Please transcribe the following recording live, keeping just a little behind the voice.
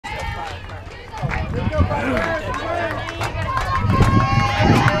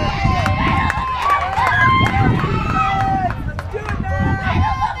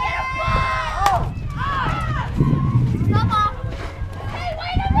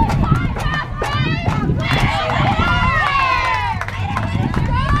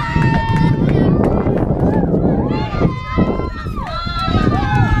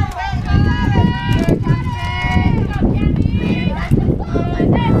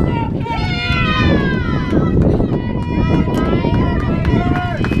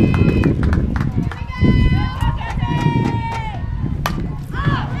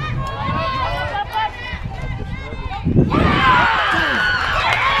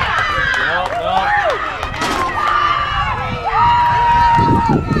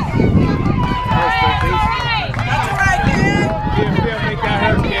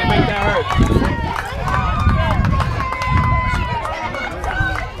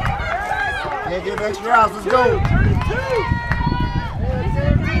Extra rounds, let's go.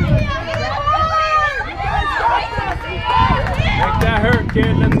 Make that hurt,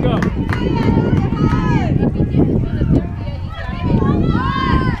 kid. Let's go.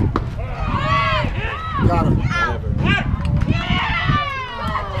 Got him.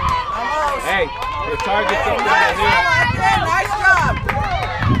 Hey, your target's up there. Nice job.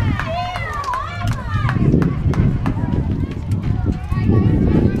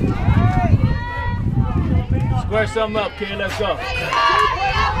 Square something up, kid. Let's go.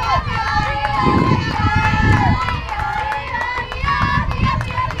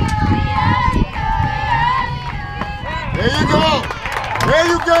 There you go. There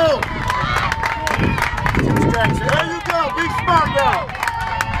you go. There you go. Big smart now.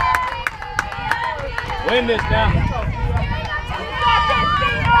 Win this now.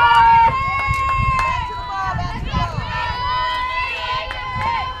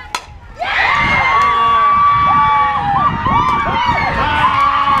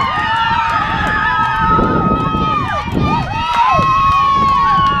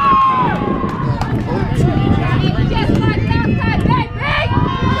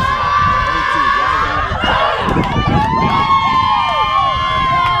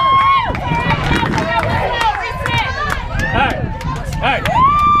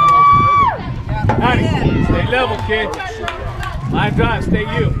 Stay level, kid. Line drive, stay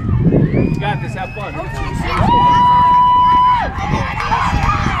you. You got this, have fun. Have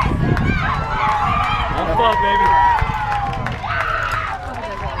fun, baby.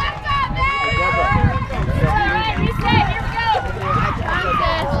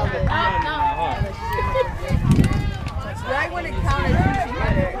 Right when it counted, you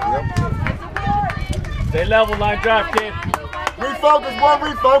hit it. Stay level, line drive, kid. Refocus, boy,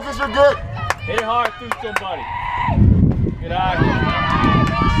 refocus, you're good. Hit it hard through somebody. Good eye.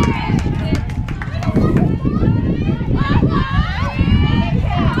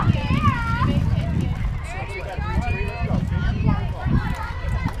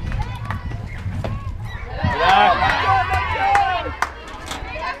 Good eye.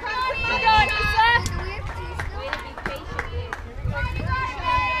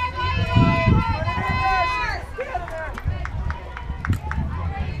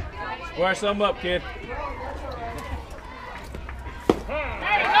 Square something up, kid.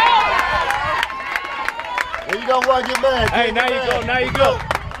 There you don't want to get mad. Hey, now you go, now you go.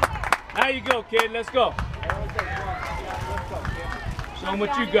 Now you go, kid. Let's go. Show them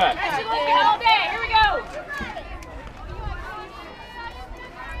what you got. You're looking all day. Here we go.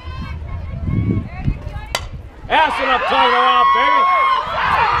 That's what I'm talking about, baby.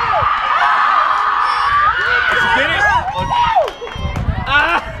 Did you get it?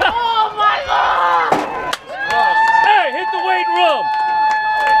 Oh my God! Hey, hit the weight room.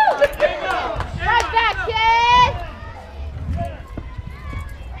 Right back, kid.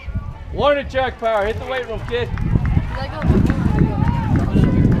 Warning jack power. Hit the weight room, kid. Nice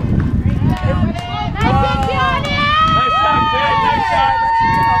shot, kid. Nice shot.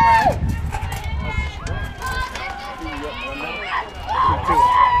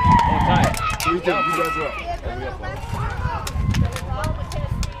 Hold tight. You guys are up.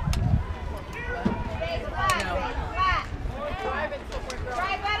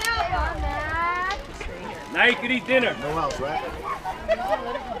 Now you can eat dinner. No house, right?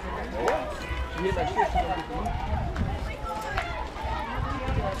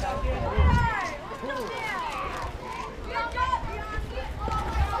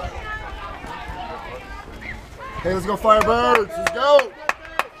 Hey, let's go Firebirds. Let's go.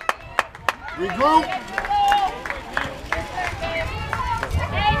 Regroup.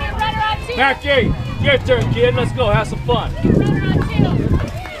 Back eight. Your turn, kid. Let's go. Have some fun.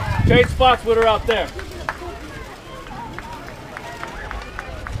 Trade spots with her out there.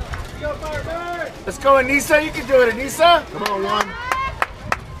 Let's go, Anissa. You can do it, Anissa. Come on, one.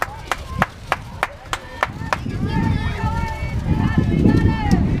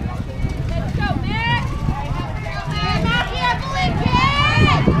 Let's go, Matt. Matt, carefully,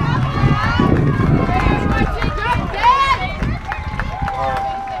 kid.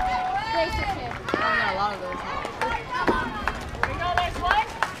 A lot of those. We know there's one.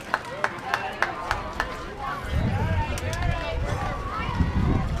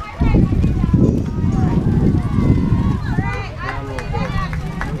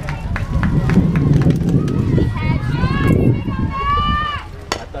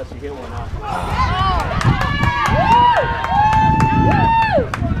 I thought she hit one out.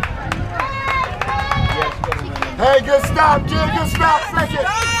 Hey, good stop, kid. Good stop. Flick it.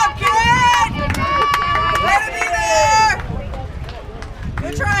 Stop, kid! Let him be there!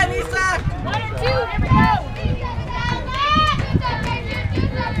 Good try, Lisa! 1 or 2, here we go.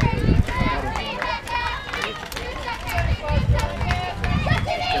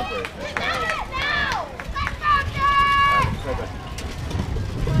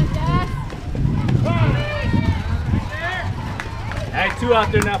 Hey, 2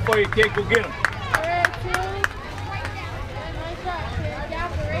 out there now for you, kid. Go get them.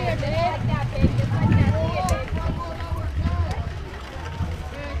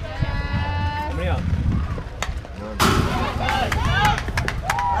 How many out?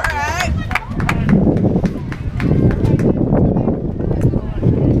 All right.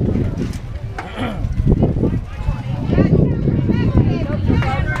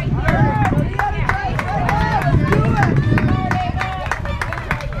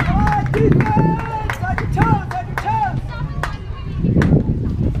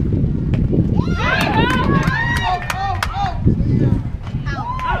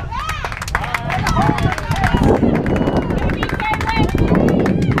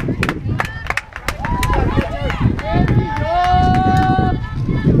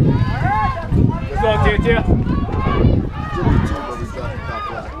 Let's go, Tia. Jimmy too, but we got the top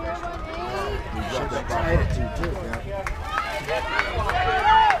flat. We got that top flat too, yeah.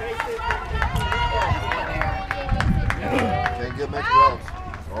 Can't get much else.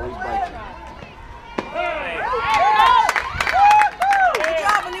 Always bite you. Good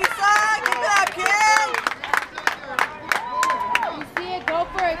job, Anissa! Get back, kid! You see it? Go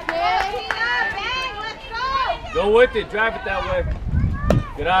for it, kid. Go with it. Drive it that way.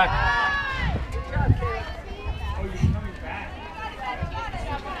 Good eye.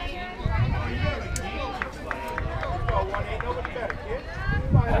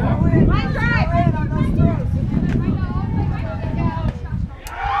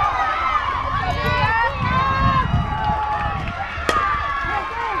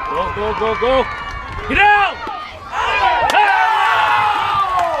 Go. Get out!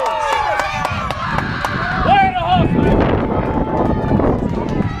 Where the hustle?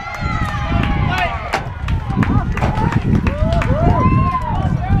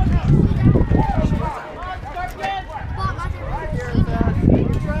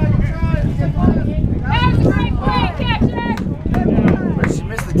 That was a great play, catcher. Wait, she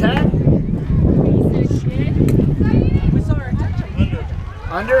missed the tag?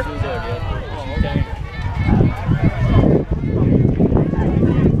 Under?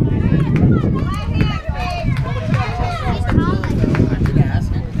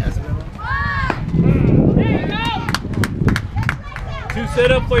 Two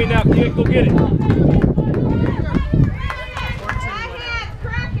set up for you now, kid. Go get it.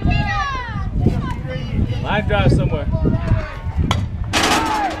 Line drive somewhere.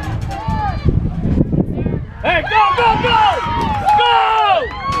 Hey, go!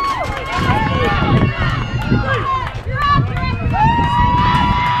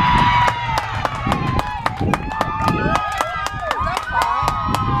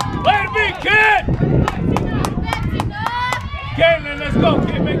 Way to be, kid! Caitlin, let's go,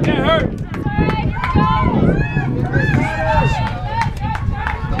 kid. Make that hurt.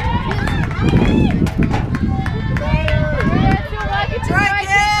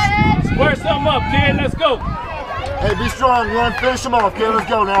 Square something up, kid. Let's go. Hey, be strong, run. Finish them off, kid. Let's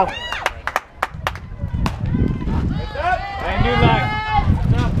go now. And new line.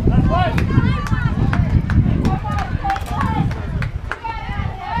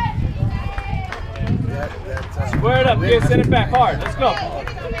 Square it up, kid. Send it back hard. Let's go.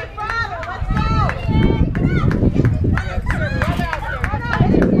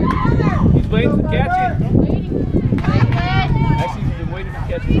 He's waiting to catch it. Actually, he's been waiting to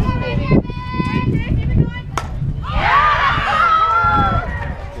catch it.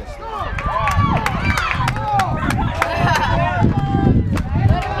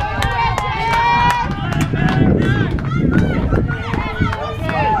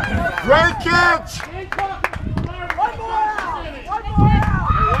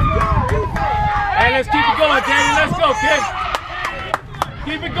 Hey, let's keep it going, Danny. Let's go, kid.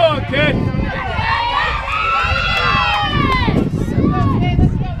 Keep it going, kid.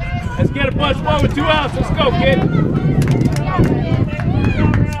 Let's get a bunch more with 2 outs. Let's go, kid.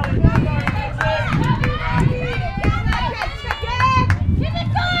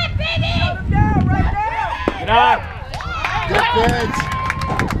 Good eye. Good pitch.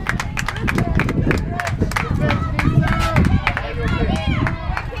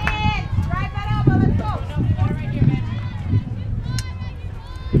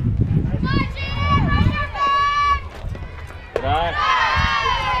 Good eye.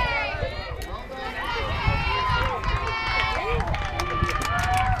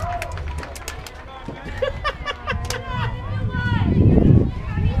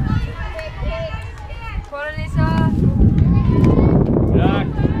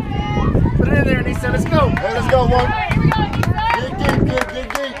 Put it in there, Nisa. Let's go. Hey, let's go, one. Dig deep, kid. Dig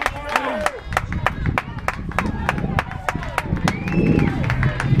deep.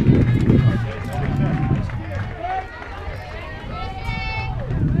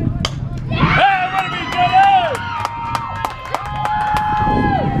 Hey, what did we do?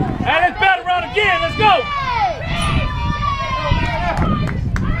 Hey, let's bat around again. Let's go.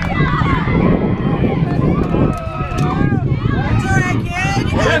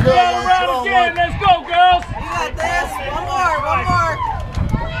 Let's bat around again. Let's go, girls. You got this. One more. One more.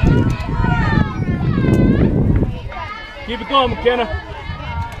 Keep it going, McKenna.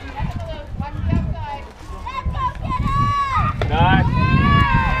 Nice.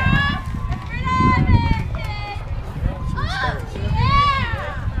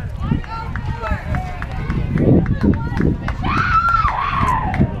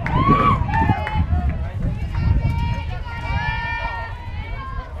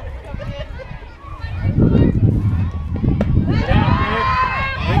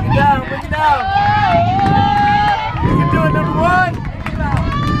 Bring it down. Bring it down. You can do it, number 1.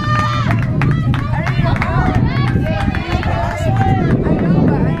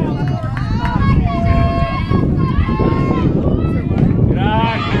 Good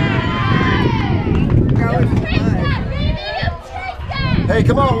eye. Hey,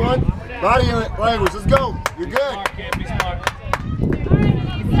 come on, one. Body language. Let's go. You're good. Smart, kid. Be smart.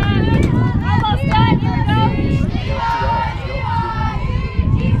 Almost done. Here we go.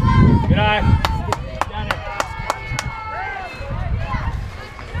 Good eye. Down there.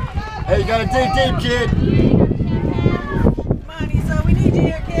 Hey, you gotta dig deep, kid. Come on, Nisa. We need you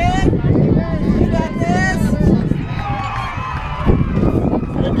here, kid. You got this.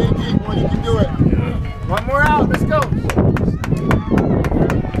 Dig deep, one. You can do it. One more out. Let's go.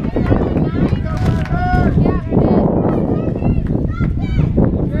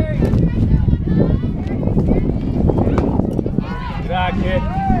 Good eye, kid.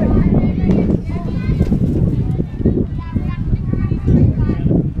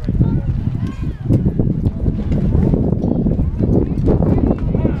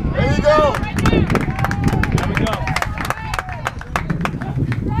 There you go. There we go.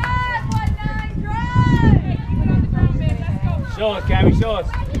 Show us, Cammy. Show us.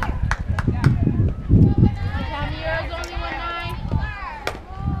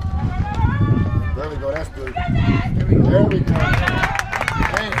 There we go. That's good. There we go.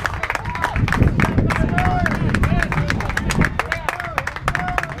 Hey.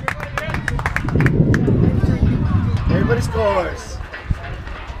 Everybody scores.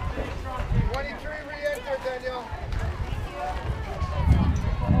 23 re-enter, Daniel.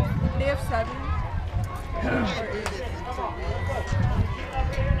 They have 7.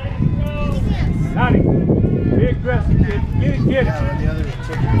 Donnie, be aggressive, kid. Get it, get it.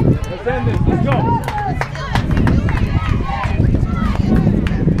 Let's end this. Let's go.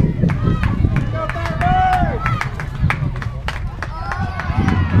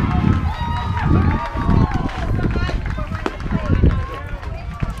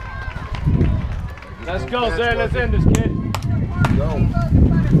 Let's go, sir. Let's end this, kid. Go.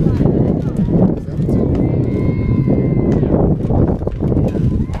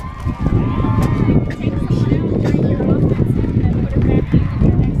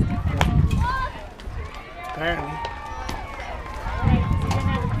 Apparently.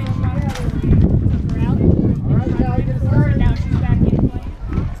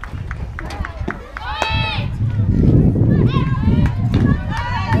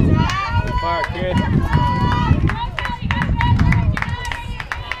 Fire, kid.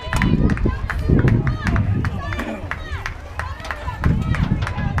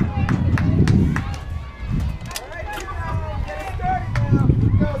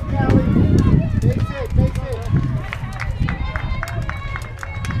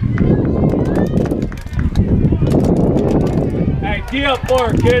 D up for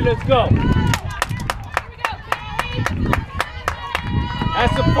her, kid. Let's go.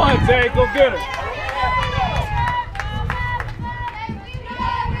 That's some fun, Zay. Go get her.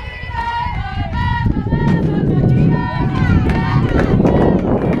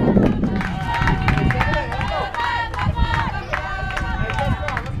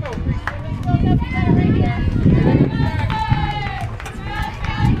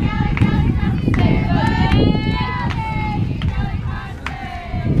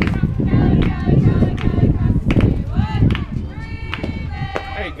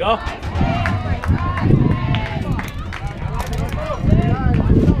 There you go.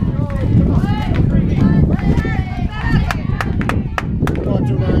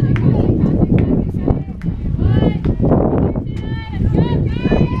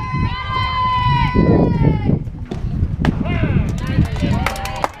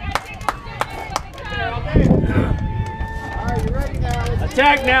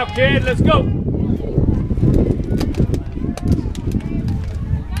 Attack now, kid. Let's go.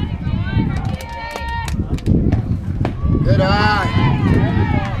 Good eye.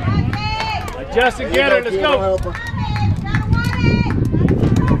 Adjust and get her. Let's go. Don't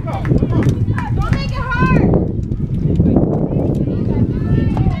make it hard.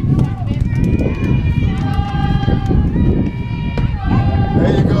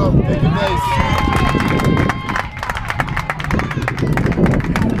 There you go. Take your base.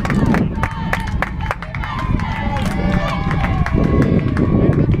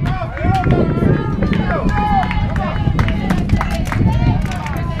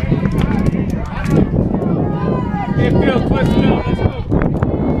 It feels twisted out. Let's go.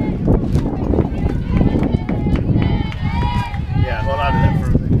 Yeah, hold on to that for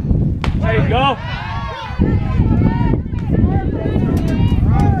a second. There you go.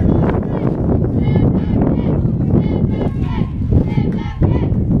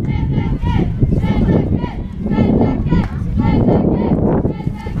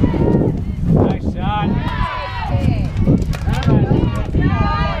 Nice shot.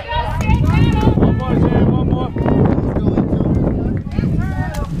 One more, Jay. One more.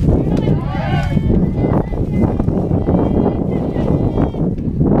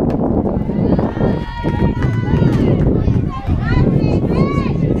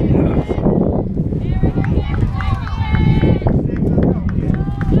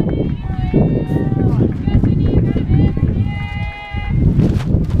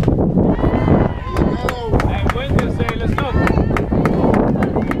 Hey, Wendy, say, let's go.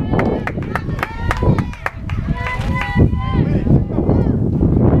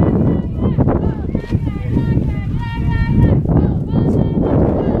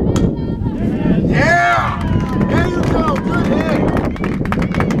 Yeah! There you go. Good hit.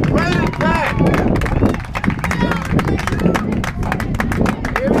 Right it back.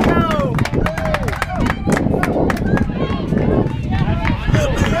 Here we go.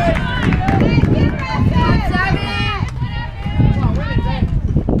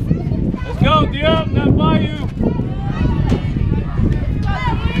 Let's go, Diop. Not by you.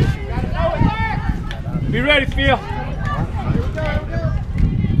 Be ready, Phil.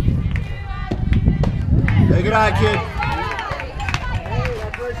 Hey, good eye, kid.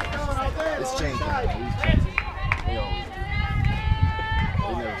 It's changing. He's changing. They always do.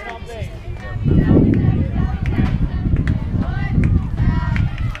 They never stay consistent.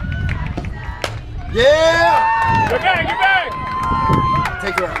 Yeah! Get back, get back.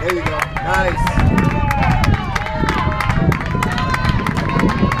 Take her out. There you go. Nice.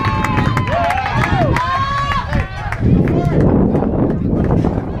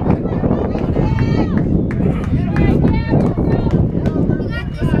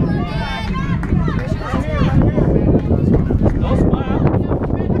 Don't smile.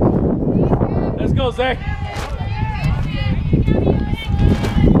 Let's go, Zay.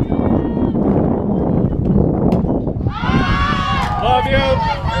 Love you.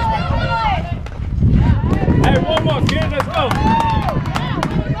 Hey, one more, kid. Let's go.